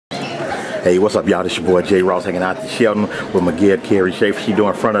Hey, what's up, y'all? This your boy J. Ross hanging out at Shelton with my girl Kerrie Schaefer. She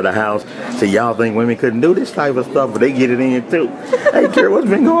doing front of the house. So y'all think women couldn't do this type of stuff, but they get it in too. Hey, Kerrie, what's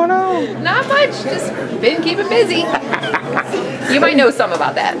been going on? Not much. Just been keeping busy. You might know some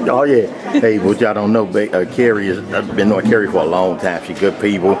about that. Oh yeah. Hey, what y'all don't know, Kerrie is. I've been knowing Kerrie for a long time. She good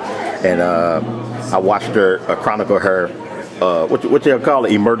people, and I watched her chronicle her. What you call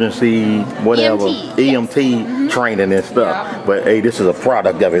it, emergency whatever EMT training and stuff. Yeah. But hey, this is a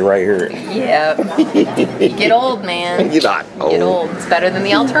product of it right here. Yeah. You get old, man. You're not old. You get old. It's better than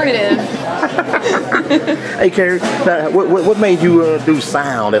the alternative. Hey, Kerrie, now, what made you do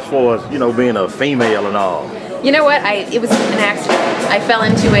sound as far as being a female and all? You know what? It was an accident. I fell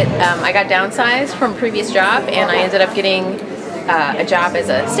into it. I got downsized from a previous job, and I ended up getting a job as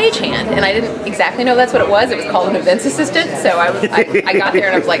a stagehand, and I didn't exactly know that's what it was. It was called an events assistant. So I got there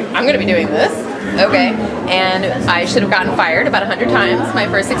and I was like, I'm going to be doing this. Okay. And I should have gotten fired about 100 times my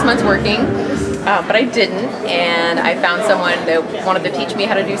first 6 months working, but I didn't. And I found someone that wanted to teach me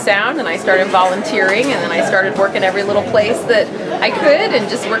how to do sound, and I started volunteering, and then I started working every little place that I could and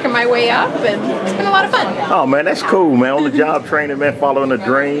just working my way up, and it's been a lot of fun. Oh man, that's cool, man. On the job training, man, following a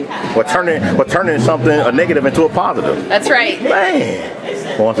dream, or turning something a negative into a positive. That's right.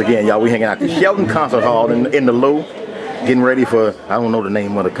 Man. Once again, y'all, we hanging out at the Shelton Concert Hall in the Lou, getting ready for, I don't know the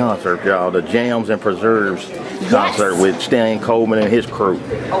name of the concert, y'all, the Jams and Preserves concert with Stan Coleman and his crew.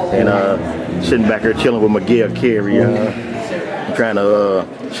 And sitting back here chilling with my girl Kerrie, trying to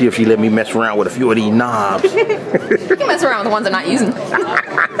see if she let me mess around with a few of these knobs. You can mess around with the ones I'm not using.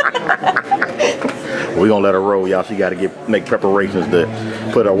 We're gonna let her roll, y'all. She gotta make preparations to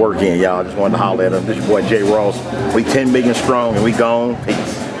put her work in, y'all. Just wanted to holler at her. This your boy J. Ross. We 10 million strong and we gone.